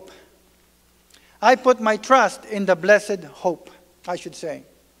blessed hope. I put my trust in the blessed hope, I should say.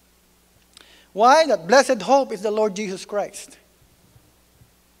 Why? That blessed hope is the Lord Jesus Christ.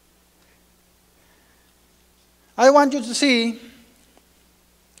 I want you to see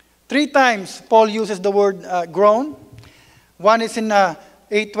 3 times Paul uses the word groan. One is in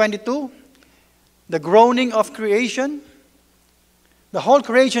 8:22, the groaning of creation. The whole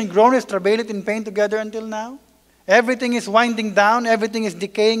creation groaneth, travaileth in pain together until now. Everything is winding down, everything is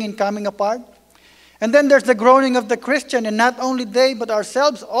decaying and coming apart. And then there's the groaning of the Christian, and not only they, but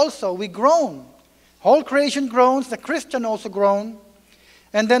ourselves also, we groan. Whole creation groans, the Christian also groan.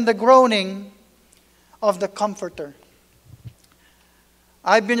 And then the groaning of the Comforter.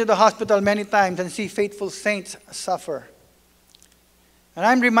 I've been to the hospital many times and see faithful saints suffer. And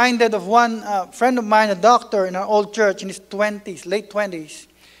I'm reminded of one friend of mine, a doctor in our old church in his 20s, late 20s.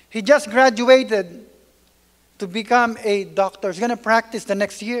 He just graduated to become a doctor. He's going to practice the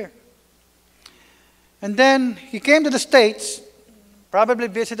next year. And then he came to the States, probably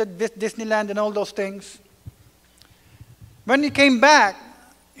visited Disneyland and all those things. When he came back,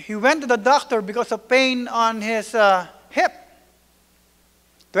 he went to the doctor because of pain on his hip.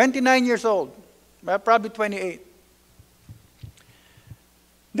 29 years old, probably 28.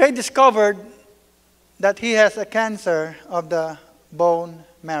 They discovered that he has a cancer of the bone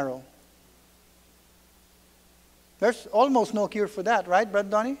marrow. There's almost no cure for that, right, Brother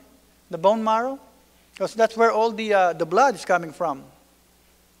Donnie? The bone marrow? Because that's where all the blood is coming from.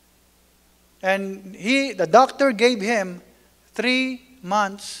 And the doctor gave him 3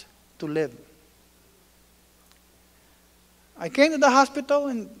 months to live. I came to the hospital,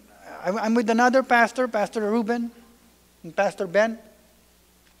 and I'm with another pastor, Pastor Ruben and Pastor Ben.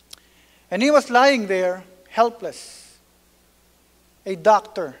 And he was lying there, helpless. A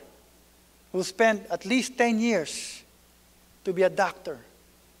doctor who spent at least 10 years to be a doctor.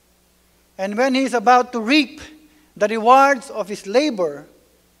 And when he's about to reap the rewards of his labor,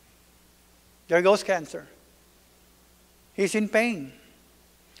 there goes cancer. He's in pain.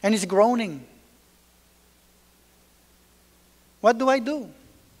 And he's groaning. What do I do?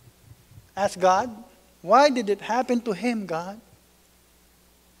 Ask God, why did it happen to him, God?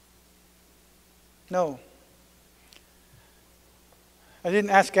 No. I didn't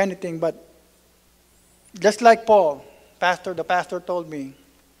ask anything, but just like Paul, the pastor told me,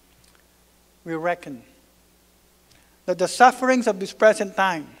 we reckon that the sufferings of this present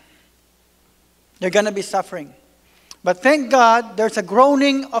time, they're going to be suffering. But thank God, there's a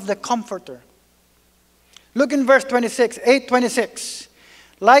groaning of the Comforter. Look in verse 26, 8:26.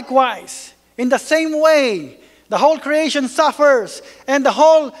 Likewise, in the same way, the whole creation suffers, and the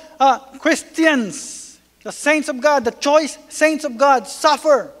whole Christians, the saints of God, the choice saints of God,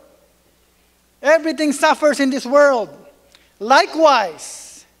 suffer. Everything suffers in this world.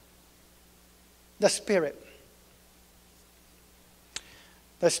 Likewise, the Spirit.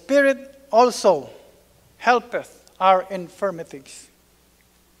 The Spirit also helpeth our infirmities.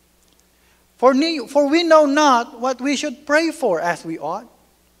 For we know not what we should pray for as we ought,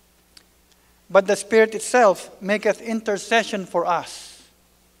 but the Spirit itself maketh intercession for us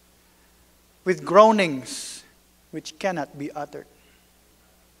with groanings which cannot be uttered.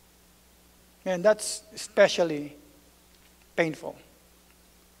 And that's especially painful.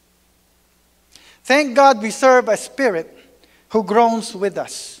 Thank God we serve a Spirit who groans with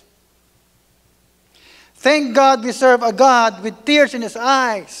us. Thank God we serve a God with tears in his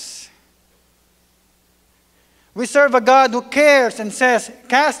eyes. We serve a God who cares and says,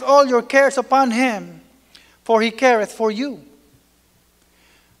 cast all your cares upon him, for he careth for you.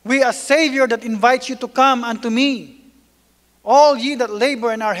 We a Savior that invites you to come unto me. All ye that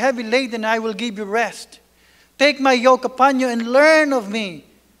labor and are heavy laden, I will give you rest. Take my yoke upon you and learn of me,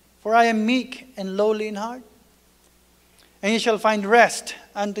 for I am meek and lowly in heart. And ye shall find rest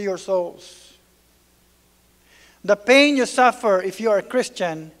unto your souls. The pain you suffer if you are a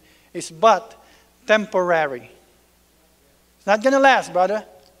Christian is but temporary. It's not going to last, brother.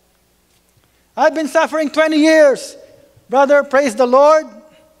 I've been suffering 20 years. Brother, praise the Lord.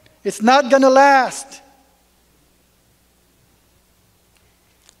 It's not going to last.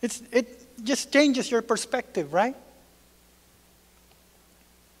 It just changes your perspective, right?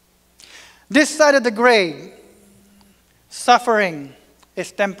 This side of the grave, suffering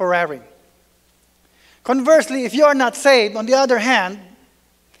is temporary. Conversely, if you are not saved, on the other hand,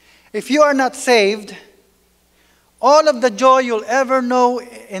 if you are not saved, all of the joy you'll ever know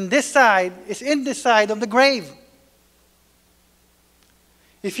in this side is in this side of the grave.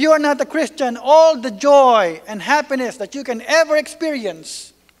 If you are not a Christian, all the joy and happiness that you can ever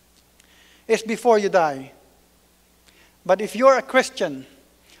experience is before you die. But if you're a Christian,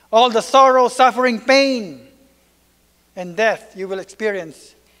 all the sorrow, suffering, pain, and death you will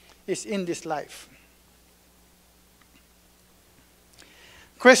experience is in this life.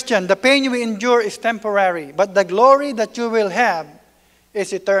 Christian, the pain you endure is temporary, but the glory that you will have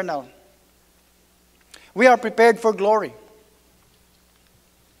is eternal. We are prepared for glory.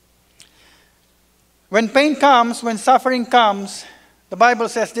 When pain comes, when suffering comes, the Bible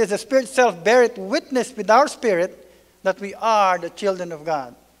says this, the Spirit itself beareth witness with our spirit that we are the children of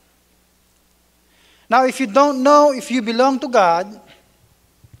God. Now, if you don't know if you belong to God,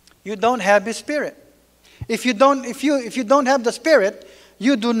 you don't have His Spirit. If you don't have the Spirit,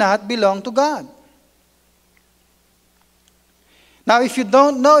 you do not belong to God. Now, if you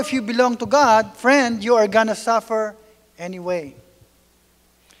don't know if you belong to God, friend, you are going to suffer anyway.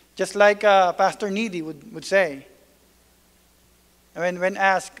 Just like Pastor Needy would say. When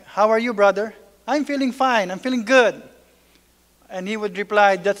asked, how are you, brother? I'm feeling fine. I'm feeling good. And he would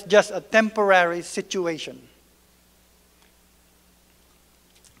reply, that's just a temporary situation.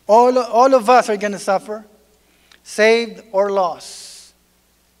 All of us are going to suffer, saved or lost.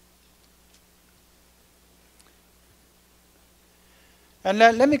 And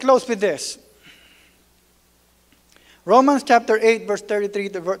let me close with this. Romans chapter 8, verse 33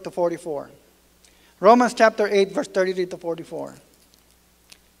 to 44. Romans chapter 8, verse 33 to 44.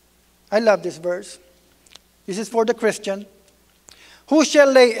 I love this verse. This is for the Christian. Who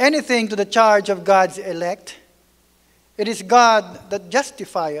shall lay anything to the charge of God's elect? It is God that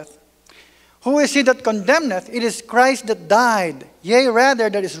justifieth. Who is he that condemneth? It is Christ that died, yea, rather,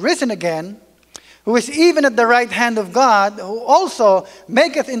 that is risen again, who is even at the right hand of God, who also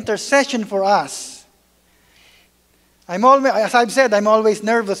maketh intercession for us. As I've said, I'm always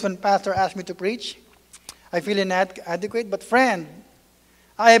nervous when pastor asks me to preach. I feel inadequate. But friend,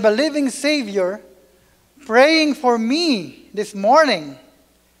 I have a living Savior praying for me this morning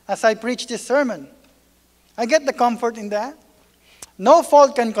as I preach this sermon. I get the comfort in that. No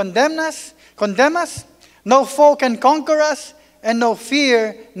fault can condemn us. No foe can conquer us, and no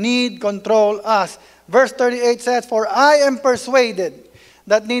fear need control us. Verse 38 says, for I am persuaded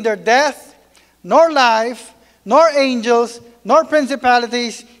that neither death, nor life, nor angels, nor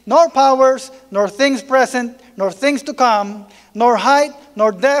principalities, nor powers, nor things present, nor things to come, nor height,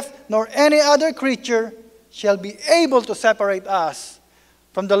 nor depth, nor any other creature shall be able to separate us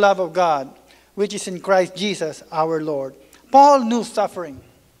from the love of God, which is in Christ Jesus our Lord. Paul knew suffering,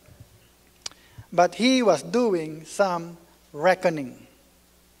 but he was doing some reckoning.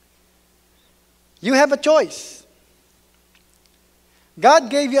 You have a choice. God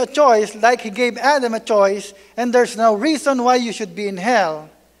gave you a choice like He gave Adam a choice, and there's no reason why you should be in hell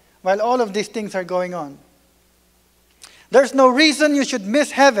while all of these things are going on. There's no reason you should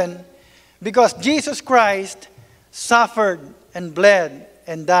miss heaven because Jesus Christ suffered and bled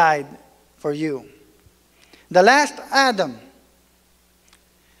and died for you. The last Adam,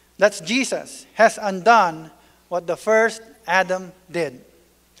 that's Jesus, has undone what the first Adam did.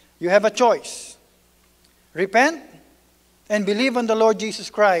 You have a choice. Repent and believe on the Lord Jesus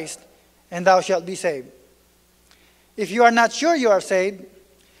Christ, and thou shalt be saved. If you are not sure you are saved,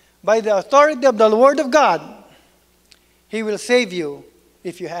 by the authority of the Word of God, He will save you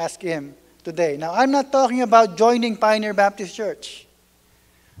if you ask Him today. Now, I'm not talking about joining Pioneer Baptist Church.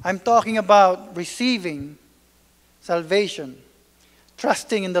 I'm talking about receiving salvation,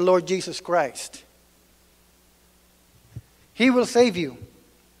 trusting in the Lord Jesus Christ. He will save you.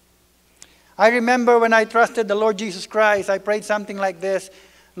 I remember when I trusted the Lord Jesus Christ, I prayed something like this.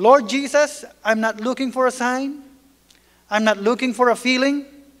 Lord Jesus, I'm not looking for a sign. I'm not looking for a feeling.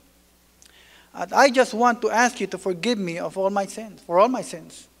 I just want to ask you to forgive me of all my sins, for all my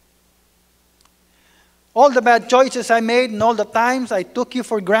sins. All the bad choices I made and all the times I took you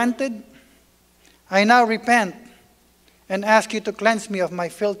for granted, I now repent and ask you to cleanse me of my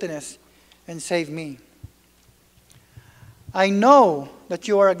filthiness and save me. I know that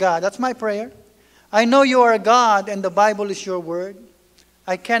you are a God. That's my prayer. I know you are a God and the Bible is your word.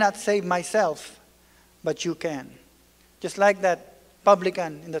 I cannot save myself, but you can. Just like that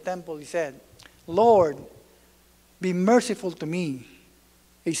publican in the temple, he said, Lord, be merciful to me,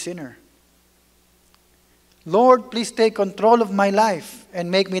 a sinner. Lord, please take control of my life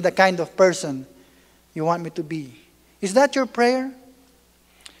and make me the kind of person you want me to be. Is that your prayer?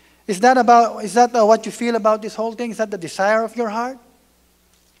 Is that what you feel about this whole thing? Is that the desire of your heart?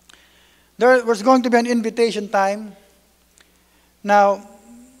 There was going to be an invitation time. Now,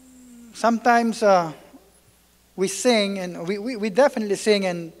 sometimes we sing, and we definitely sing,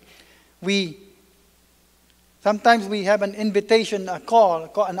 and we Sometimes we have an invitation, a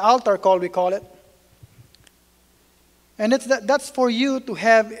call, an altar call we call it. And that's for you to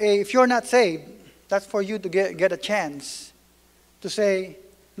have if you're not saved, that's for you to get a chance to say,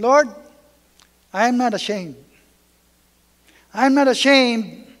 Lord, I am not ashamed. I am not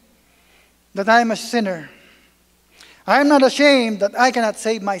ashamed that I am a sinner. I am not ashamed that I cannot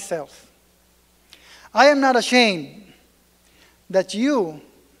save myself. I am not ashamed that you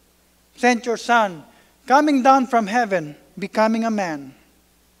sent your Son coming down from heaven, becoming a man,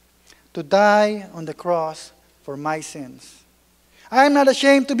 to die on the cross for my sins. I am not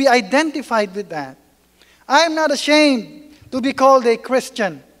ashamed to be identified with that. I am not ashamed to be called a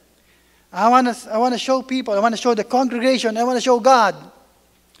Christian. I want to show people, I want to show the congregation, I want to show God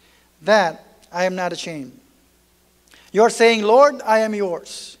that I am not ashamed. You're saying, Lord, I am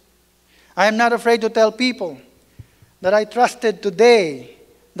yours. I am not afraid to tell people that I trusted today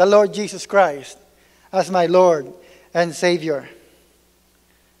the Lord Jesus Christ as my Lord and Savior.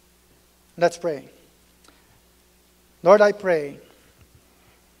 Let's pray. Lord, I pray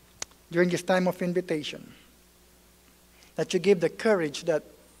during this time of invitation that you give the courage that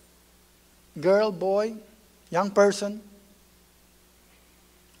girl, boy, young person,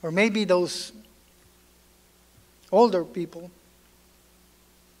 or maybe those older people,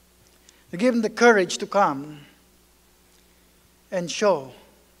 you give them the courage to come and show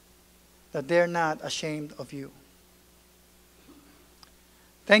that they're not ashamed of you.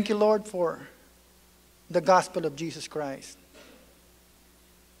 Thank you, Lord, for the gospel of Jesus Christ.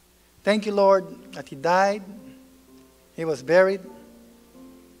 Thank you, Lord, that He died, He was buried,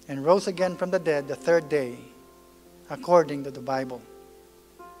 and rose again from the dead the third day, according to the Bible.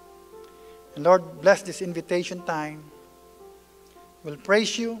 And Lord, bless this invitation time. We'll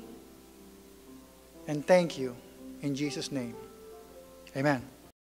praise you and thank you in Jesus' name. Amen.